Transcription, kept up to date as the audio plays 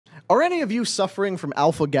Are any of you suffering from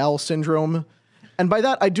alpha-gal syndrome? And by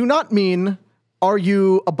that, I do not mean, are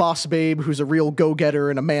you a boss babe who's a real go-getter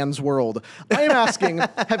in a man's world? I am asking,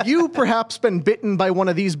 have you perhaps been bitten by one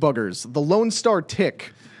of these buggers, the Lone Star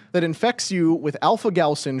tick, that infects you with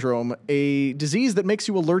alpha-gal syndrome, a disease that makes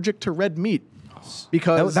you allergic to red meat?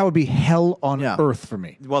 Because that would be hell on earth for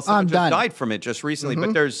me. Well, someone just died from it just recently,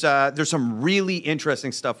 but there's some really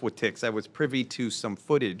interesting stuff with ticks. I was privy to some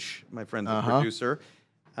footage. My friend's a producer.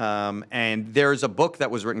 And there's a book that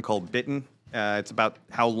was written called Bitten. It's about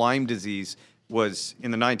how Lyme disease was, in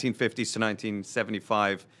the 1950s to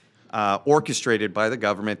 1975, orchestrated by the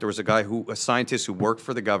government. There was a scientist who worked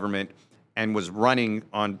for the government and was running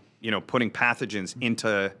on, putting pathogens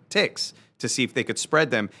into ticks to see if they could spread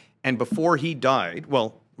them. And before he died,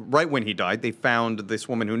 well, right when he died, they found this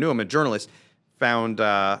woman who knew him, a journalist, found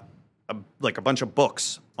a bunch of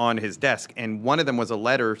books on his desk. And one of them was a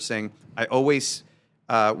letter saying, I always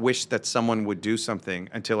wished that someone would do something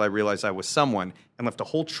until I realized I was someone, and left a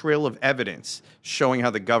whole trail of evidence showing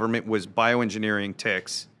how the government was bioengineering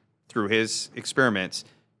ticks through his experiments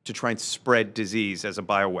to try and spread disease as a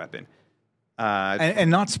bioweapon.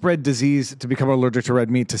 And not spread disease to become allergic to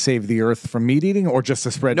red meat to save the earth from meat eating, or just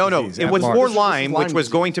to spread disease? No, it was more Lyme, which was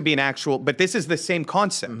going to be an actual, but this is the same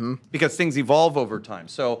concept because things evolve over time.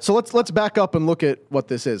 So let's back up and look at what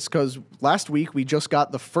this is, because last week we just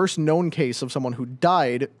got the first known case of someone who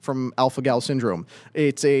died from alpha-gal syndrome.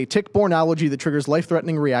 It's a tick-borne allergy that triggers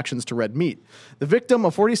life-threatening reactions to red meat. The victim,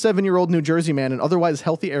 a 47-year-old New Jersey man, an otherwise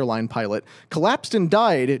healthy airline pilot, collapsed and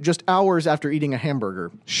died just hours after eating a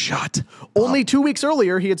hamburger. Shut Only 2 weeks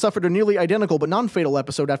earlier, he had suffered a nearly identical but non-fatal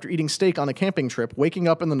episode after eating steak on a camping trip, waking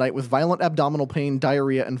up in the night with violent abdominal pain,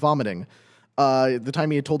 diarrhea, and vomiting. The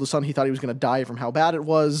time he had told his son he thought he was going to die from how bad it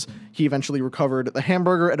was, he eventually recovered. The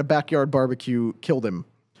hamburger at a backyard barbecue killed him.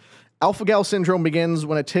 Alpha-gal syndrome begins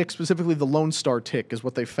when a tick, specifically the Lone Star tick, is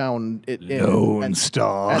what they found it in. Lone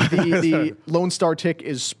Star. And the Lone Star tick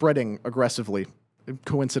is spreading aggressively.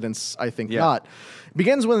 Coincidence? I think not.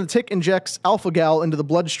 Begins when the tick injects alpha-gal into the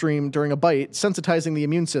bloodstream during a bite, sensitizing the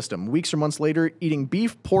immune system. Weeks or months later, eating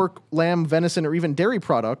beef, pork, lamb, venison, or even dairy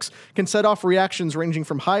products can set off reactions ranging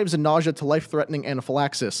from hives and nausea to life-threatening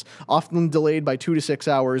anaphylaxis, often delayed by 2 to 6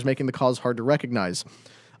 hours, making the cause hard to recognize.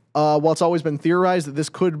 While it's always been theorized that this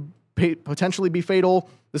could potentially be fatal,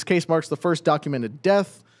 this case marks the first documented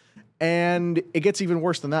death, and it gets even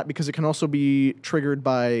worse than that because it can also be triggered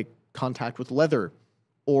by contact with leather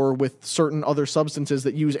or with certain other substances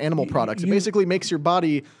that use animal products. It basically makes your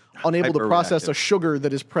body unable to process a sugar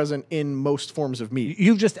that is present in most forms of meat.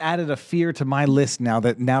 You've just added a fear to my list now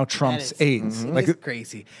that trumps AIDS. It's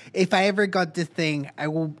crazy. If I ever got this thing, I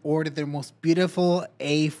will order the most beautiful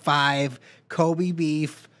A5 Kobe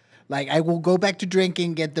beef. Like, I will go back to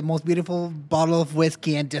drinking, get the most beautiful bottle of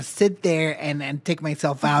whiskey, and just sit there and take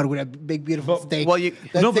myself out with a big, beautiful steak. Well, you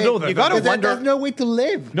got to wonder. There's no way to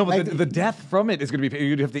live. No, but the death from it is going to be.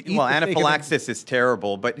 You'd have to eat. Well, anaphylaxis is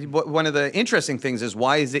terrible. But one of the interesting things is,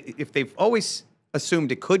 why is it, if they've always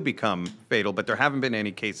assumed it could become fatal, but there haven't been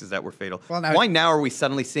any cases that were fatal, why now are we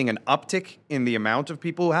suddenly seeing an uptick in the amount of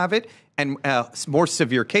people who have it and more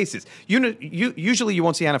severe cases? Usually you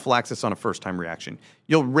won't see anaphylaxis on a first-time reaction.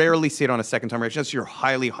 You'll rarely see it on a second-time reaction unless you're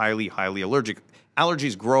highly, highly, highly allergic.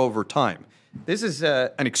 Allergies grow over time. This is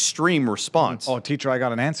an extreme response. Oh, teacher, I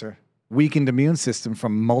got an answer. Weakened immune system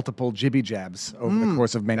from multiple jibby jabs over the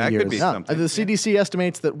course of many years. Could be something. The CDC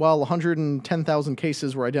estimates that while 110,000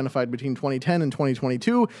 cases were identified between 2010 and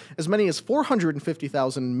 2022, as many as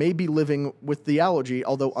 450,000 may be living with the allergy,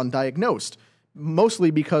 although undiagnosed,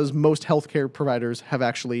 mostly because most healthcare providers have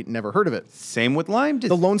actually never heard of it. Same with Lyme disease.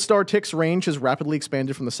 The Lone Star tick's range has rapidly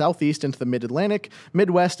expanded from the southeast into the mid-Atlantic,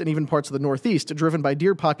 Midwest, and even parts of the Northeast, driven by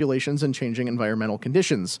deer populations and changing environmental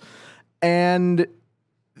conditions. And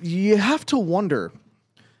you have to wonder,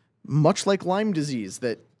 much like Lyme disease,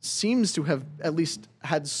 that seems to have at least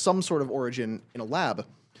had some sort of origin in a lab,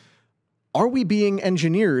 are we being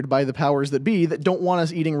engineered by the powers that be that don't want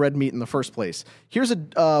us eating red meat in the first place? Here's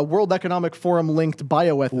a World Economic Forum linked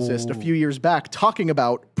bioethicist a few years back talking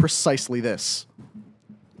about precisely this.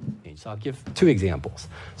 So I'll give 2 examples.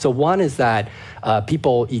 So one is that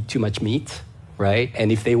people eat too much meat, right?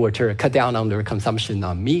 And if they were to cut down on their consumption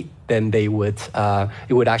on meat, then they would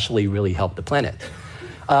it would actually really help the planet.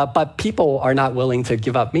 But people are not willing to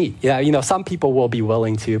give up meat. Yeah, some people will be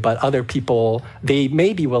willing to, but other people, they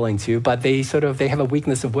may be willing to, but they have a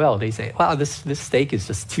weakness of will. They say, wow, this steak is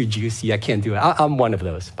just too juicy. I can't do it. I'm one of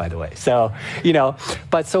those, by the way. So,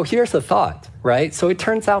 but so here's the thought, right? So it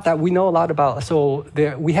turns out that we know a lot about,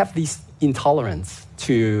 we have these intolerance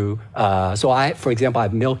to, for example, I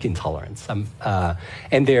have milk intolerance.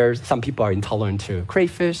 And some people are intolerant to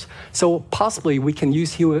crayfish. So possibly we can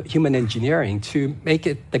use human engineering to make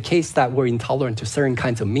it the case that we're intolerant to certain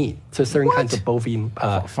kinds of meat, to certain kinds of bovine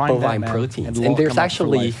proteins. And there's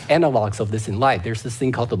actually analogs of this in life. There's this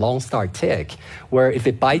thing called the Lone Star tick, where if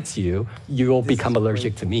it bites you, you'll become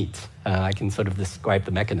allergic to meat. I can sort of describe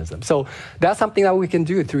the mechanism. So that's something that we can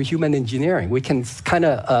do through human engineering. We can kind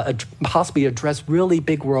of possibly address really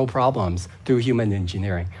big world problems through human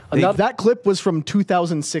engineering. That clip was from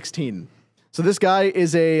 2016. So this guy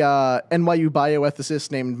is a NYU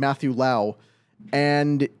bioethicist named Matthew Lau,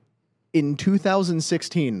 and in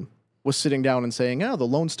 2016 was sitting down and saying, the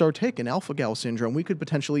Lone Star tick and alpha-gal syndrome, we could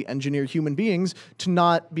potentially engineer human beings to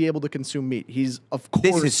not be able to consume meat. He's, of course...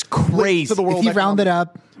 This is crazy. To the world if he rounded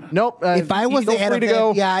up... Nope. If I was ahead of it,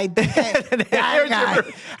 I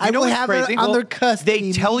will have it under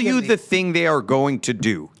custody. They tell you the thing they are going to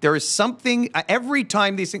do. There is something, every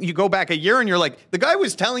time these things, you go back a year and you're like, the guy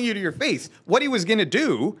was telling you to your face what he was going to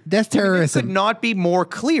do. That's terrorism. It could not be more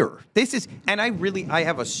clear. This is, and I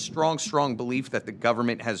have a strong, strong belief that the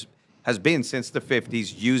government has been since the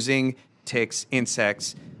 50s using ticks,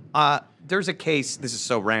 insects. There's a case, this is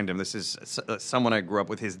so random. This is someone I grew up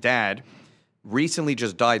with, his dad recently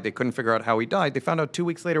just died. They couldn't figure out how he died. They found out 2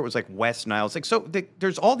 weeks later it was like West Nile. It's like, so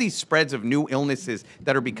there's all these spreads of new illnesses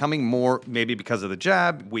that are becoming more, maybe because of the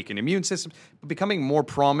jab, weakened immune system, but becoming more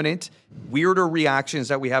prominent, weirder reactions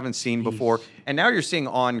that we haven't seen before. And now you're seeing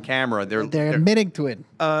on camera, they're admitting to it.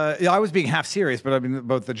 I was being half serious, but I mean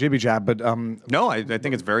about the jibby jab. But no, I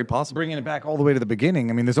think it's very possible. Bringing it back all the way to the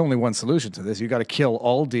beginning. I mean, there's only one solution to this. You got to kill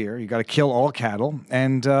all deer. You got to kill all cattle,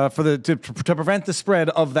 and to prevent the spread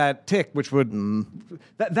of that tick, which would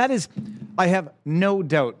that is, I have no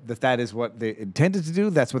doubt that is what they intended to do.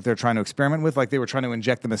 That's what they're trying to experiment with. Like they were trying to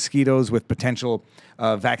inject the mosquitoes with potential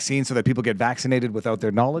vaccines so that people get vaccinated without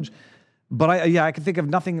their knowledge. But I can think of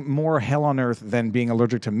nothing more hell on earth than being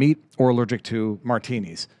allergic to meat or allergic to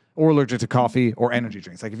martinis or allergic to coffee or energy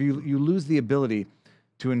drinks. Like if you lose the ability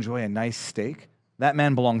to enjoy a nice steak, that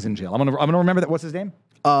man belongs in jail. I'm gonna remember that. What's his name?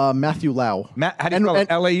 Matthew Lau. How do you spell it?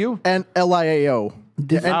 L-A-U? And L-I-A-O.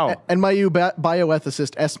 NYU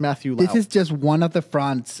bioethicist S. Matthew Lau. This is just one of the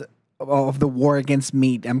fronts of the war against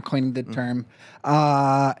meat. I'm coining the term.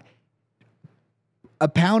 A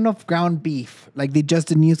pound of ground beef, like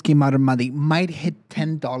the news came out on Monday, might hit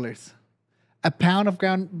 $10. A pound of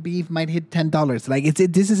ground beef might hit $10. Like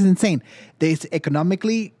this is insane. It's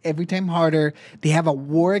economically every time harder. They have a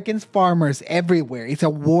war against farmers everywhere. It's a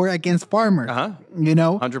war against farmers. You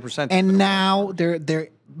know, 100%. And now they're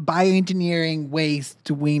bioengineering ways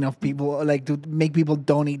to wean off people, like to make people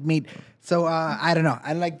don't eat meat. So I don't know.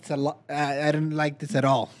 I like this a lot. I don't like this at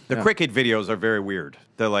all. The cricket videos are very weird.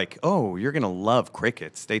 They're like, oh, you're gonna love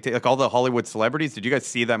crickets. They take like all the Hollywood celebrities. Did you guys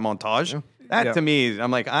see that montage? Yeah. That to me,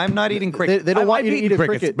 I'm like, I'm not eating cricket. They don't want you to eat a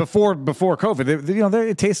cricket before COVID.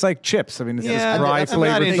 It tastes like chips. I mean, it's this dry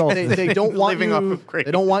flavor. They don't want you.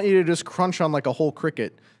 They don't want you to just crunch on like a whole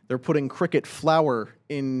cricket. They're putting cricket flour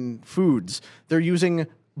in foods. They're using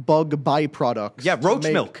bug byproducts. Yeah, roach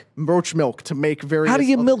milk. Roach milk to make various... How do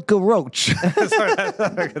you milk a roach?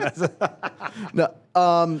 No,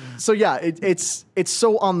 so yeah, it's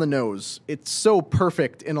so on the nose. It's so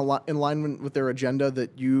perfect in alignment with their agenda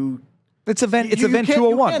that you... It's event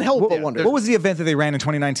 201. You can't help but wonder. What was the event that they ran in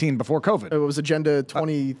 2019 before COVID? It was Agenda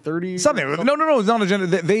 2030. Something. No, it's not Agenda.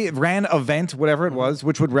 They ran event, whatever it was,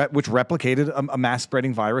 which replicated a mass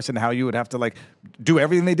spreading virus and how you would have to like do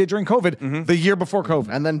everything they did during COVID the year before COVID.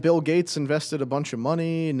 And then Bill Gates invested a bunch of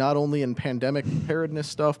money, not only in pandemic preparedness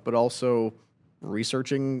stuff, but also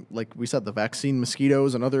researching, like we said, the vaccine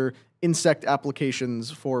mosquitoes and other insect applications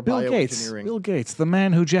for bioengineering. Bill Gates, the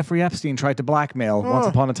man who Jeffrey Epstein tried to blackmail once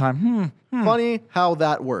upon a time. Funny how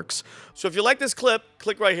that works. So if you like this clip,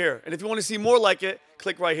 click right here. And if you want to see more like it,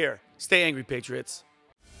 click right here. Stay angry, Patriots.